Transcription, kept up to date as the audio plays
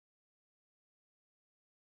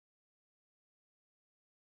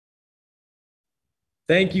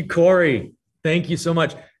Thank you, Corey. Thank you so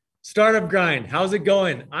much. Startup Grind, how's it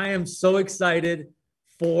going? I am so excited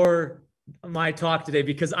for my talk today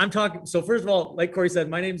because I'm talking. So, first of all, like Corey said,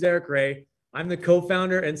 my name's Eric Ray. I'm the co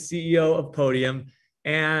founder and CEO of Podium.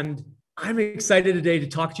 And I'm excited today to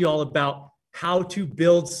talk to you all about how to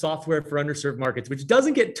build software for underserved markets, which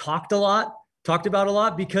doesn't get talked about a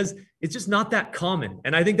lot because it's just not that common.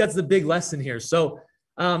 And I think that's the big lesson here. So,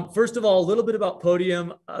 first of all, a little bit about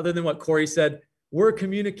Podium, other than what Corey said. We're a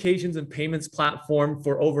communications and payments platform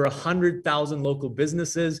for over 100,000 local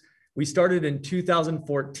businesses. We started in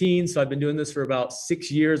 2014, so I've been doing this for about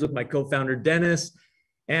 6 years with my co-founder, Dennis.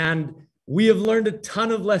 And we have learned a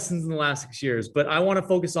ton of lessons in the last 6 years, but I want to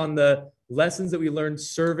focus on the lessons that we learned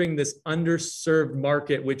serving this underserved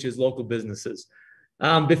market, which is local businesses.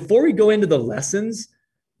 Before we go into the lessons,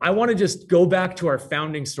 I want to just go back to our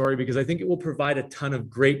founding story because I think it will provide a ton of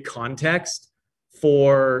great context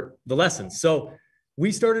for the lessons. So we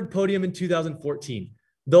started Podium in 2014.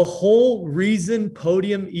 The whole reason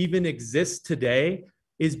Podium even exists today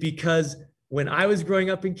is because when I was growing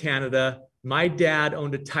up in Canada, my dad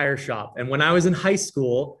owned a tire shop. And when I was in high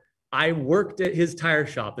school, I worked at his tire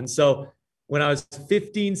shop. And so when I was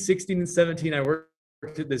 15, 16, and 17, I worked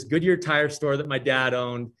at this Goodyear tire store that my dad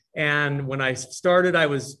owned. And when I started, I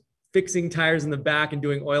was fixing tires in the back and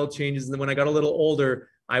doing oil changes. And then when I got a little older,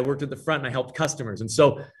 I worked at the front and I helped customers. And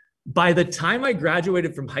so by the time I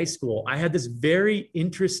graduated from high school, I had this very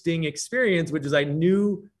interesting experience, which is I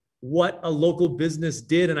knew what a local business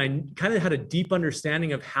did. And I kind of had a deep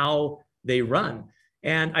understanding of how they run.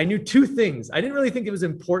 And I knew two things. I didn't really think it was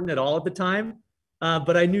important at all at the time,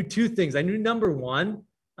 but I knew two things. I knew number one,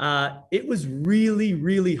 it was really,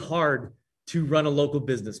 really hard to run a local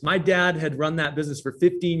business. My dad had run that business for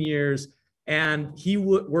 15 years, and he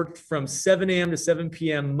worked from 7 a.m. to 7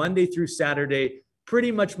 p.m. Monday through Saturday,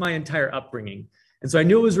 pretty much my entire upbringing. And so I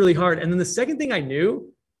knew it was really hard. And then the second thing I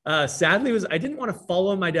knew, sadly, was I didn't want to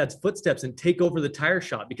follow in my dad's footsteps and take over the tire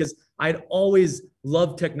shop because I'd always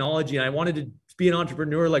loved technology and I wanted to be an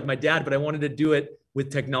entrepreneur like my dad, but I wanted to do it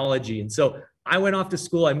with technology. And so I went off to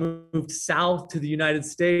school. I moved south to the United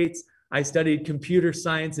States. I studied computer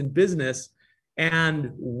science and business.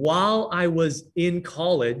 And while I was in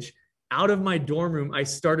college, out of my dorm room, I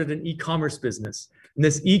started an e-commerce business. And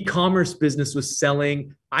this e-commerce business was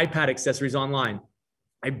selling iPad accessories online.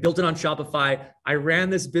 I built it on Shopify. I ran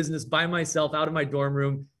this business by myself out of my dorm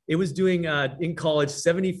room. It was doing, in college,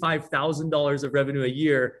 $75,000 of revenue a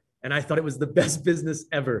year. And I thought it was the best business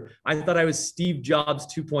ever. I thought I was Steve Jobs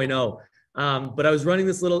 2.0. But I was running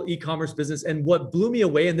this little e-commerce business. And what blew me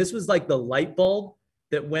away, and this was like the light bulb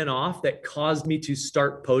that went off that caused me to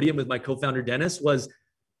start Podium with my co-founder, Dennis, was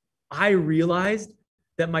I realized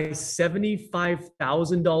that my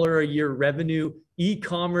 $75,000 a year revenue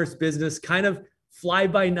e-commerce business, kind of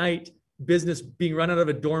fly-by-night business being run out of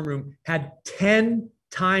a dorm room, had 10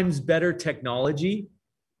 times better technology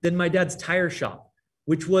than my dad's tire shop,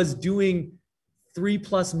 which was doing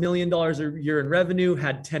 $3+ million a year in revenue,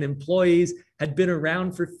 had 10 employees, had been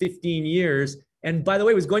around for 15 years. And by the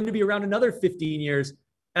way, was going to be around another 15 years,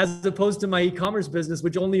 as opposed to my e-commerce business,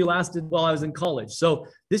 which only lasted while I was in college. So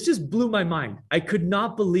this just blew my mind. I could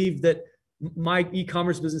not believe that my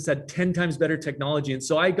e-commerce business had 10 times better technology. And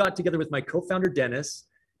so I got together with my co-founder, Dennis,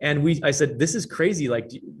 and I said, this is crazy. Like,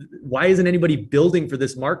 why isn't anybody building for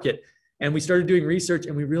this market? And we started doing research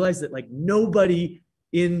and we realized that like nobody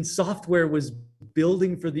in software was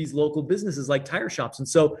building for these local businesses like tire shops. And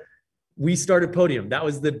so we started Podium. That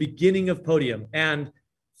was the beginning of Podium. And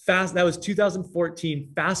that was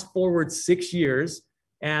 2014. Fast forward 6 years.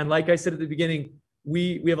 And like I said at the beginning,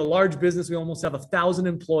 we have a large business. We almost have 1,000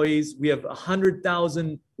 employees. We have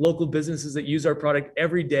 100,000 local businesses that use our product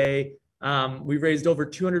every day. We've raised over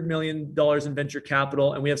 $200 million in venture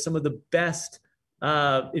capital, and we have some of the best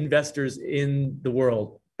investors in the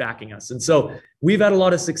world backing us. And so we've had a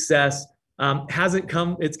lot of success.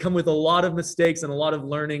 It's come with a lot of mistakes and a lot of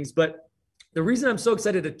learnings. But the reason I'm so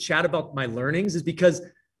excited to chat about my learnings is because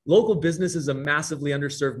local business is a massively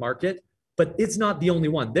underserved market, but it's not the only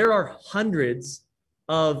one. There are hundreds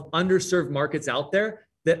of underserved markets out there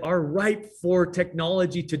that are ripe for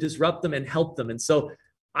technology to disrupt them and help them. And so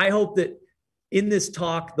I hope that in this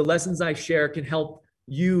talk, the lessons I share can help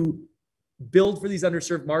you build for these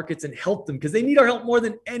underserved markets and help them because they need our help more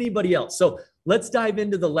than anybody else. So let's dive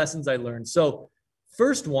into the lessons I learned. So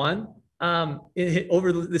first one,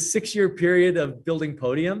 over the 6-year period of building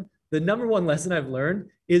Podium, the number one lesson I've learned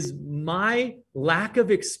is my lack of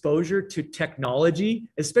exposure to technology,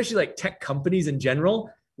 especially like tech companies in general,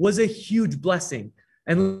 was a huge blessing.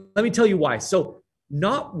 And let me tell you why. So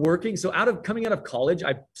coming out of college,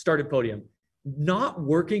 I started Podium. not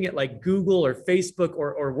working at like Google or Facebook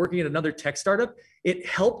or working at another tech startup, it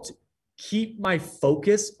helped keep my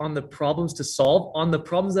focus on the problems to solve, on the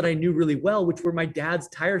problems that I knew really well, which were my dad's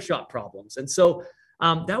tire shop problems. And so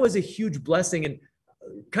that was a huge blessing. And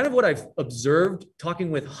kind of what I've observed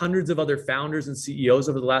talking with hundreds of other founders and CEOs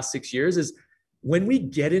over the last 6 years is when we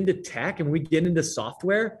get into tech and we get into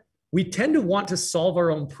software, we tend to want to solve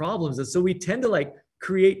our own problems. And so we tend to like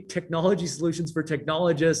create technology solutions for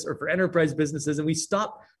technologists or for enterprise businesses, and we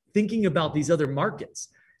stop thinking about these other markets.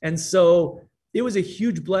 And so it was a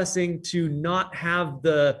huge blessing to not have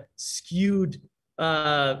the skewed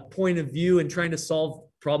point of view and trying to solve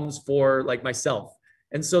problems for like myself.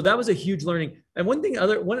 And so that was a huge learning. And one thing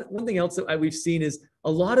else that we've seen is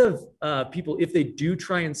a lot of people, if they do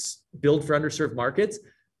try and build for underserved markets,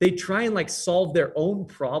 they try and like solve their own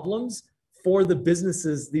problems for the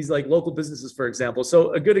businesses, these like local businesses, for example.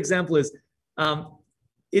 So a good example is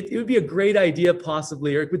it would be a great idea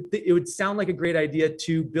possibly, or it would sound like a great idea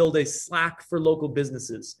to build a Slack for local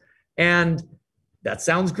businesses. And that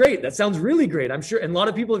sounds great. That sounds really great. I'm sure. And a lot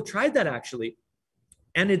of people have tried that actually.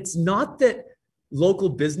 And it's not that local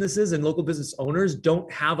businesses and local business owners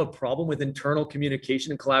don't have a problem with internal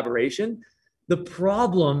communication and collaboration. The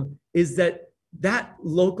problem is that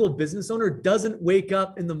local business owner doesn't wake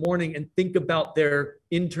up in the morning and think about their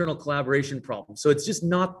internal collaboration problem. So it's just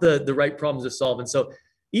not the right problems to solve. And so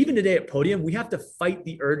even today at Podium, we have to fight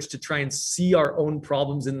the urge to try and see our own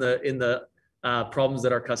problems in the problems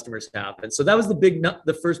that our customers have. And so that was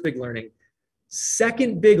the first big learning.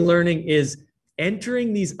 Second big learning is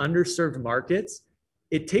entering these underserved markets.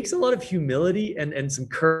 It takes a lot of humility and some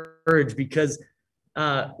courage because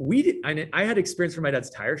I had experience from my dad's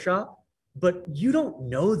tire shop, but you don't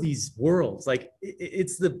know these worlds. Like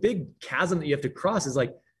it's the big chasm that you have to cross is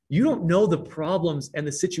like, you don't know the problems and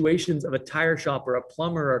the situations of a tire shop or a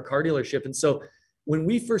plumber or a car dealership. And so when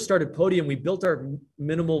we first started Podium, we built our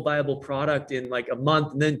minimal viable product in like a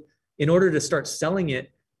month. And then in order to start selling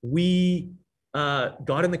it, we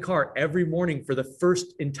got in the car every morning for the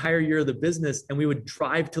first entire year of the business. And we would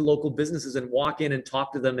drive to local businesses and walk in and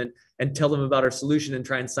talk to them and tell them about our solution and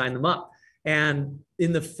try and sign them up. And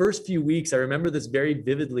in the first few weeks, I remember this very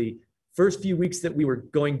vividly, first few weeks that we were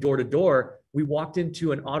going door to door, we walked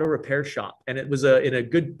into an auto repair shop and it was in a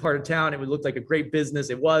good part of town. It would look like a great business.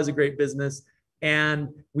 It was a great business. And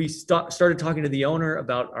we started talking to the owner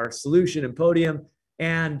about our solution and Podium.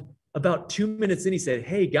 And about 2 minutes in, he said,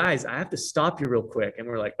 "Hey guys, I have to stop you real quick." And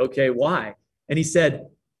we're like, "Okay, why?" And he said,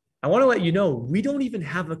 "I want to let you know, we don't even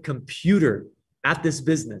have a computer at this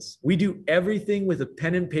business. We do everything with a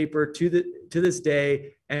pen and paper to this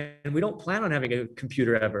day. And we don't plan on having a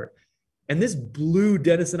computer ever." And this blew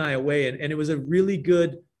Dennis and I away. And it was a really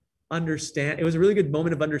good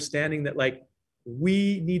moment of understanding that like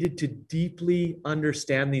we needed to deeply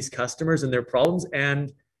understand these customers and their problems.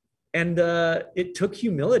 And it took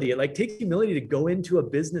humility. It like takes humility to go into a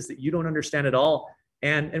business that you don't understand at all.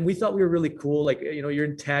 And we thought we were really cool. Like, you know, you're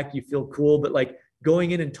in tech, you feel cool, but like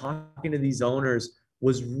going in and talking to these owners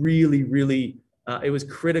was really, really, it was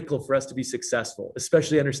critical for us to be successful,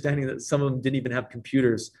 especially understanding that some of them didn't even have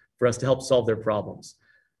computers for us to help solve their problems.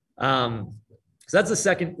 So that's the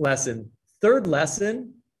second lesson. Third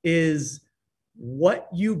lesson is what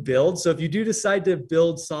you build. So if you do decide to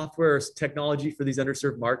build software or technology for these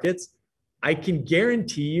underserved markets, I can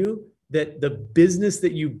guarantee you that the business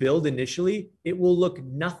that you build initially, it will look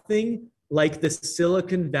nothing like the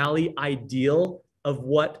Silicon Valley ideal of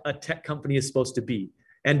what a tech company is supposed to be.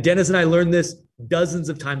 And Dennis and I learned this dozens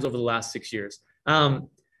of times over the last 6 years.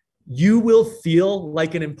 You will feel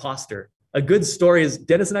like an imposter. A good story is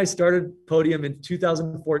Dennis and I started Podium in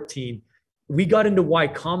 2014. We got into Y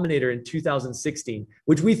Combinator in 2016,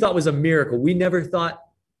 which we thought was a miracle. We never thought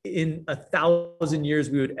in 1,000 years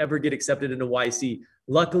we would ever get accepted into YC.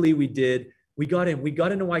 Luckily, we did. We got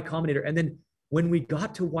into Y Combinator. And then when we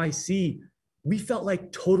got to YC, we felt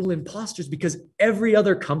like total imposters because every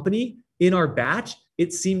other company in our batch,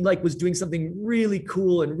 it seemed like was doing something really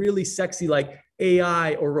cool and really sexy, like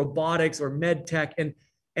AI or robotics or med tech.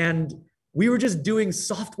 And we were just doing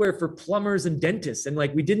software for plumbers and dentists. And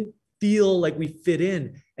like, we didn't feel like we fit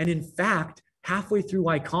in. And in fact, halfway through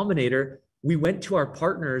Y Combinator, we went to our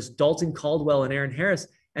partners, Dalton Caldwell and Aaron Harris,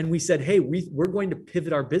 and we said, "Hey, we're going to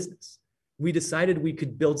pivot our business." We decided we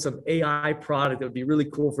could build some AI product that would be really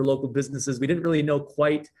cool for local businesses. We didn't really know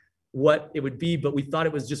quite what it would be, but we thought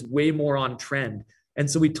it was just way more on trend. And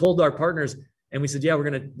so we told our partners and we said, "Yeah, we're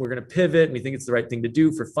going to pivot. And we think it's the right thing to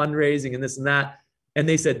do for fundraising and this and that." And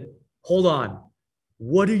they said, "Hold on.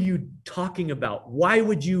 What are you talking about? Why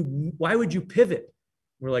would you pivot?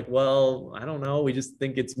 We're like, well, I don't know. We just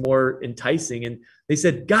think it's more enticing. And they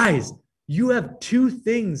said, guys, you have two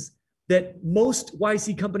things that most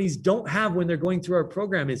YC companies don't have when they're going through our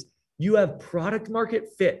program is you have product market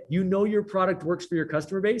fit. You know your product works for your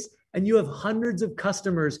customer base, and you have hundreds of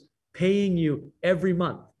customers paying you every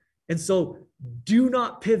month. And so do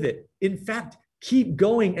not pivot. In fact, keep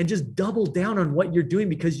going and just double down on what you're doing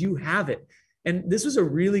because you have it. And this was a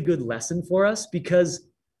really good lesson for us because,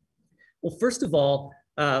 well, first of all,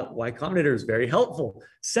 Y Combinator is very helpful.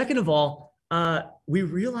 Second of all, we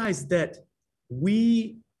realized that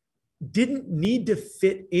we didn't need to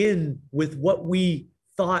fit in with what we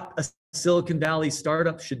thought a Silicon Valley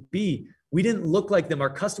startup should be. We didn't look like them. Our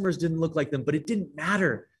customers didn't look like them, but it didn't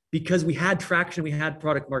matter because we had traction, we had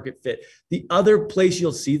product market fit. The other place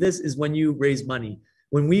you'll see this is when you raise money.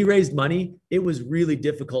 When we raised money, it was really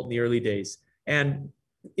difficult in the early days. And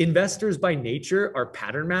investors by nature are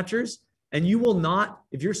pattern matchers. And you will not,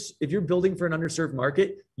 if you're building for an underserved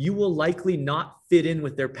market, you will likely not fit in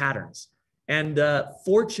with their patterns. And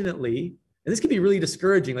fortunately, and this can be really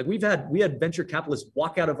discouraging. Like we had venture capitalists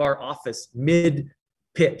walk out of our office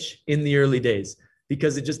mid-pitch in the early days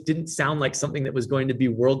because it just didn't sound like something that was going to be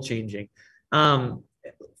world-changing.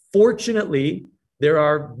 Fortunately, there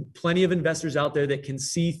are plenty of investors out there that can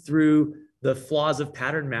see through the flaws of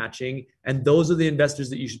pattern matching, and those are the investors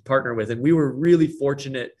that you should partner with. And we were really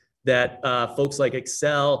fortunate that folks like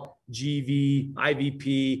Excel, GV,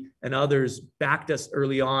 IVP, and others backed us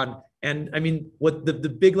early on. And I mean, what the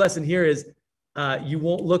big lesson here is you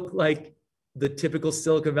won't look like the typical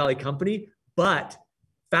Silicon Valley company, but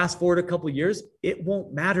fast forward a couple of years, it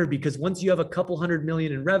won't matter because once you have a couple $100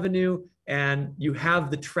 million in revenue and you have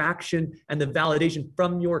the traction and the validation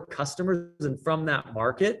from your customers and from that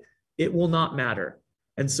market, it will not matter.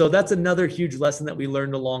 And so that's another huge lesson that we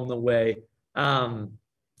learned along the way. So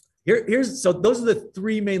those are the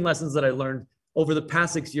three main lessons that I learned over the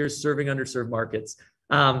past 6 years serving underserved markets.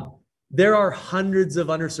 There are hundreds of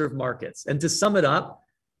underserved markets. And to sum it up,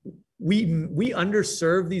 we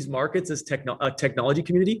underserve these markets as a technology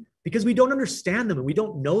community because we don't understand them and we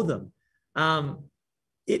don't know them.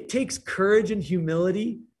 It takes courage and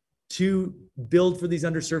humility to build for these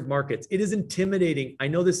underserved markets. It is intimidating. I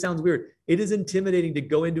know this sounds weird. It is intimidating to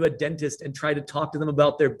go into a dentist and try to talk to them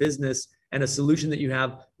about their business and a solution that you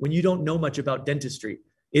have when you don't know much about dentistry.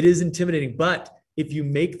 It is intimidating, but if you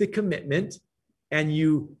make the commitment and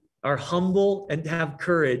you are humble and have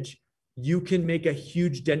courage, you can make a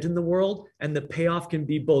huge dent in the world, and the payoff can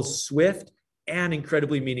be both swift and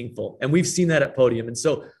incredibly meaningful. And we've seen that at Podium. And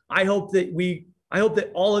so I hope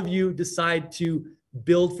that all of you decide to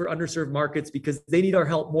build for underserved markets because they need our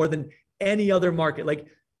help more than any other market. Like,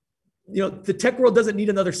 you know, the tech world doesn't need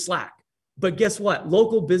another Slack, but guess what?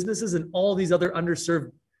 Local businesses and all these other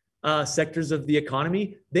underserved sectors of the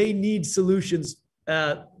economy, they need solutions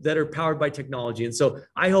that are powered by technology. And so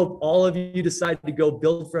I hope all of you decide to go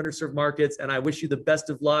build for underserved markets, and I wish you the best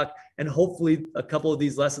of luck. And hopefully a couple of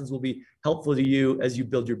these lessons will be helpful to you as you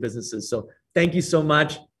build your businesses. So thank you so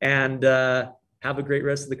much, and have a great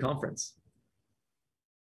rest of the conference.